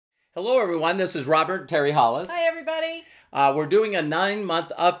Hello, everyone. This is Robert and Teri Hollis. Hi, everybody. We're doing a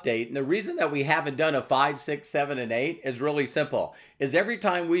 9-month update, and the reason that we haven't done a 5, 6, 7, and 8 is really simple. Is every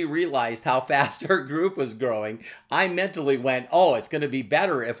time we realized how fast our group was growing, I mentally went, "Oh, it's going to be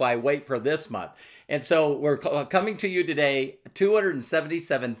better if I wait for this month." And so we're coming to you today.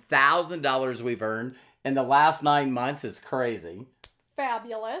 $277,000 we've earned in the last 9 months is crazy.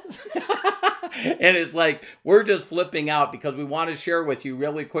 Fabulous. And it's like we're just flipping out because we want to share with you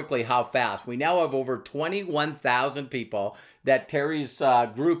really quickly how fast. We now have over 21,000 people that Teri's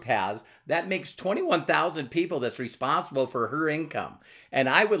group has. That makes 21,000 people that's responsible for her income. And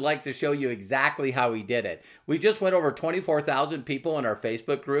I would like to show you exactly how we did it. We just went over 24,000 people in our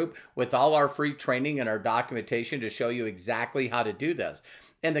Facebook group with all our free training and our documentation to show you exactly how to do this.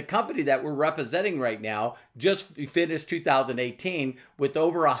 And the company that we're representing right now just finished 2018 with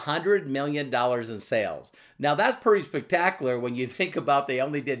over $100 million in sales. Now that's pretty spectacular when you think about they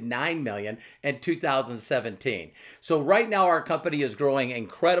only did $9 million in 2017. So right now our company is growing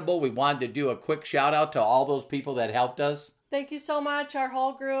incredible. We wanted to do a quick shout out to all those people that helped us. Thank you so much, our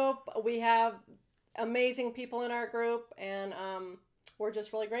whole group. We have amazing people in our group, and we're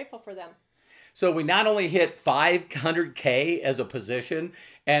just really grateful for them. So we not only hit 500K as a position,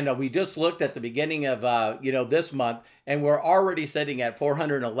 and we just looked at the beginning of this month, and we're already sitting at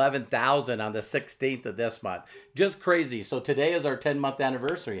 411,000 on the 16th of this month. Just crazy. So today is our 10-month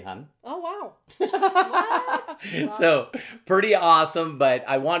anniversary, hon. Oh, wow. So pretty awesome, but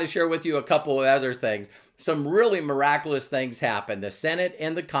I want to share with you a couple of other things. Some really miraculous things happened. The Senate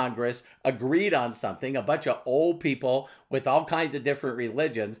and the Congress agreed on something. A bunch of old people with all kinds of different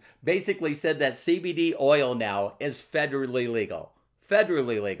religions basically said that CBD oil now is federally legal.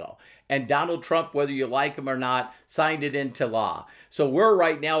 Federally legal. And Donald Trump, whether you like him or not, signed it into law. So we're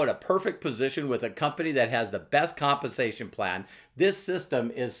right now at a perfect position with a company that has the best compensation plan. This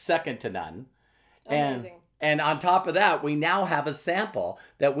system is second to none. Amazing. And on top of that, we now have a sample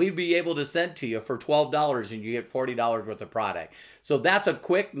that we'd be able to send to you for $12 and you get $40 worth of product. So that's a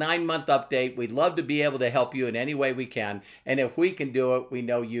quick 9-month update. We'd love to be able to help you in any way we can. And if we can do it, we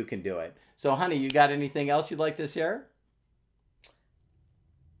know you can do it. So honey, you got anything else you'd like to share?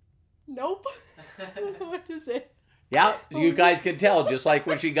 Nope. I don't know what to say. Yeah, you guys can tell, just like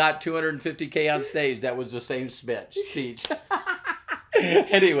when she got 250K on stage, that was the same speech.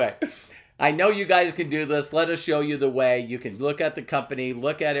 Anyway. I know you guys can do this. Let us show you the way. You can look at the company,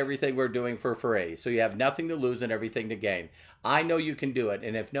 look at everything we're doing for free. So you have nothing to lose and everything to gain. I know you can do it.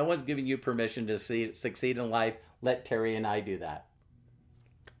 And if no one's giving you permission to succeed in life, let Teri and I do that.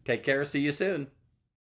 Take care. See you soon.